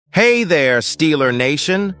Hey there, Steeler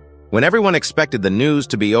Nation! When everyone expected the news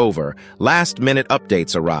to be over, last-minute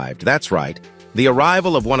updates arrived. That's right. The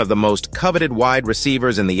arrival of one of the most coveted wide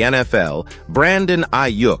receivers in the NFL, Brandon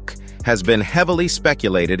Aiyuk, has been heavily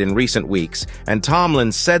speculated in recent weeks, and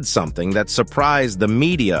Tomlin said something that surprised the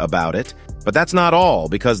media about it. But that's not all,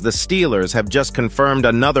 because the Steelers have just confirmed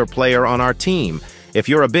another player on our team. If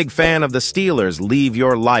you're a big fan of the Steelers, leave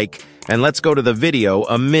your like, and let's go to the video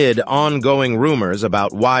amid ongoing rumors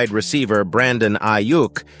about wide receiver Brandon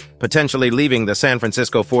Aiyuk potentially leaving the San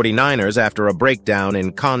Francisco 49ers after a breakdown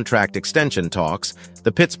in contract extension talks.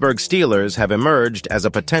 The Pittsburgh Steelers have emerged as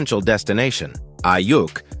a potential destination.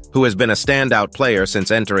 Aiyuk, who has been a standout player since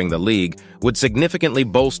entering the league, would significantly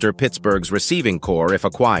bolster Pittsburgh's receiving core if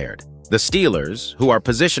acquired. The Steelers, who are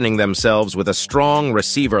positioning themselves with a strong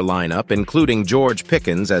receiver lineup, including George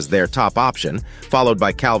Pickens as their top option, followed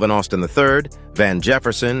by Calvin Austin III, Van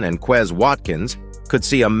Jefferson, and Quez Watkins, could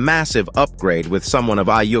see a massive upgrade with someone of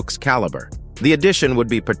Aiyuk's caliber. The addition would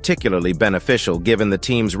be particularly beneficial given the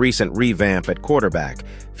team's recent revamp at quarterback,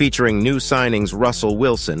 featuring new signings Russell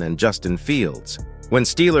Wilson and Justin Fields. When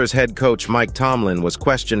Steelers head coach Mike Tomlin was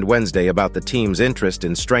questioned Wednesday about the team's interest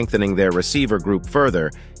in strengthening their receiver group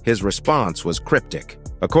further, his response was cryptic.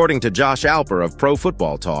 According to Josh Alper of Pro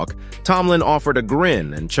Football Talk, Tomlin offered a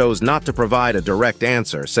grin and chose not to provide a direct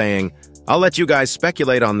answer, saying, "I'll let you guys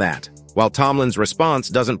speculate on that." While Tomlin's response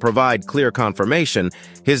doesn't provide clear confirmation,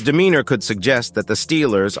 his demeanor could suggest that the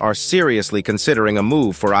Steelers are seriously considering a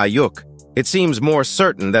move for Aiyuk. It seems more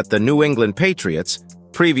certain that the New England Patriots,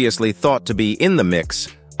 previously thought to be in the mix,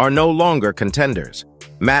 are no longer contenders.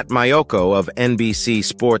 Matt Maiocco of NBC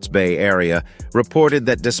Sports Bay Area reported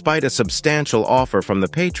that despite a substantial offer from the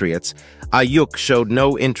Patriots, Aiyuk showed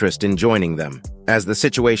no interest in joining them. As the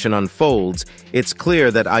situation unfolds, it's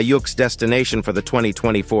clear that Aiyuk's destination for the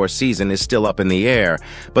 2024 season is still up in the air,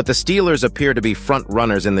 but the Steelers appear to be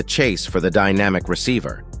front-runners in the chase for the dynamic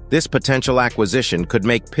receiver. This potential acquisition could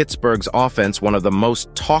make Pittsburgh's offense one of the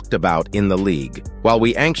most talked about in the league. While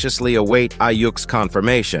we anxiously await Aiyuk's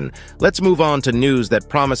confirmation, let's move on to news that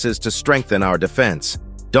promises to strengthen our defense.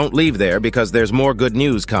 Don't leave there because there's more good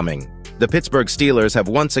news coming. The Pittsburgh Steelers have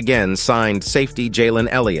once again signed safety Jalen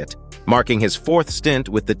Elliott, marking his fourth stint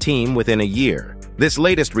with the team within a year. This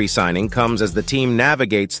latest re-signing comes as the team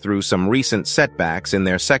navigates through some recent setbacks in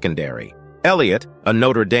their secondary. Elliott, a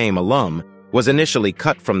Notre Dame alum, was initially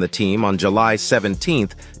cut from the team on July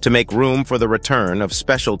 17th to make room for the return of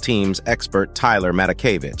special teams expert Tyler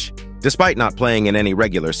Matakevich. Despite not playing in any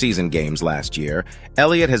regular season games last year,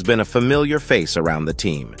 Elliott has been a familiar face around the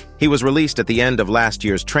team. He was released at the end of last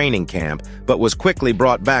year's training camp, but was quickly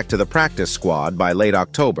brought back to the practice squad by late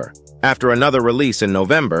October. After another release in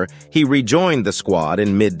November, he rejoined the squad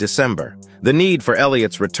in mid-December. The need for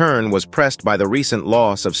Elliott's return was pressed by the recent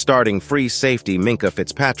loss of starting free safety Minkah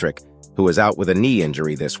Fitzpatrick, who is out with a knee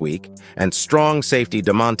injury this week, and strong safety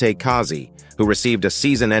Damontae Kazee, who received a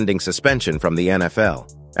season-ending suspension from the NFL.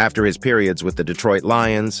 After his periods with the Detroit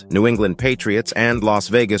Lions, New England Patriots, and Las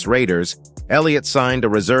Vegas Raiders, Elliott signed a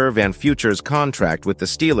reserve and futures contract with the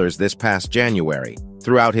Steelers this past January.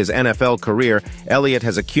 Throughout his NFL career, Elliott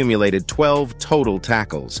has accumulated 12 total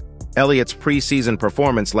tackles. Elliott's preseason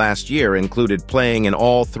performance last year included playing in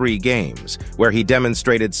all 3 games, where he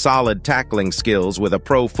demonstrated solid tackling skills with a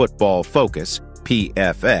Pro Football Focus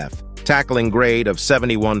 (PFF) tackling grade of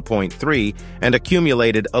 71.3 and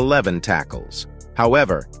accumulated 11 tackles.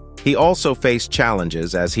 However, he also faced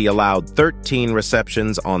challenges as he allowed 13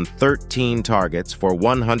 receptions on 13 targets for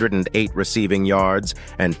 108 receiving yards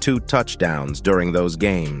and 2 touchdowns during those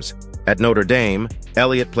games. At Notre Dame,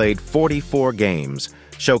 Elliott played 44 games,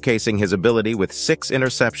 showcasing his ability with 6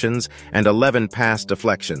 interceptions and 11 pass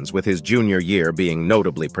deflections, with his junior year being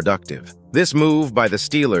notably productive. This move by the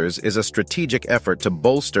Steelers is a strategic effort to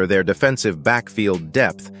bolster their defensive backfield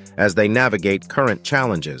depth as they navigate current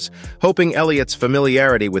challenges, hoping Elliott's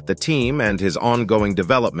familiarity with the team and his ongoing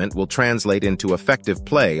development will translate into effective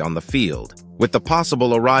play on the field. With the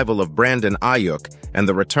possible arrival of Brandon Aiyuk and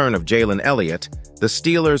the return of Jalen Elliott, the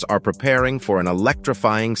Steelers are preparing for an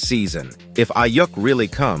electrifying season. If Aiyuk really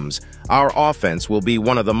comes, our offense will be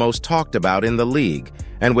one of the most talked about in the league,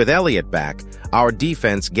 and with Elliott back, our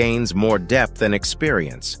defense gains more depth and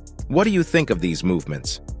experience. What do you think of these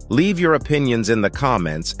movements? Leave your opinions in the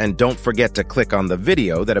comments, and don't forget to click on the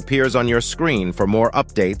video that appears on your screen for more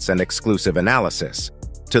updates and exclusive analysis.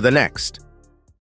 To the next.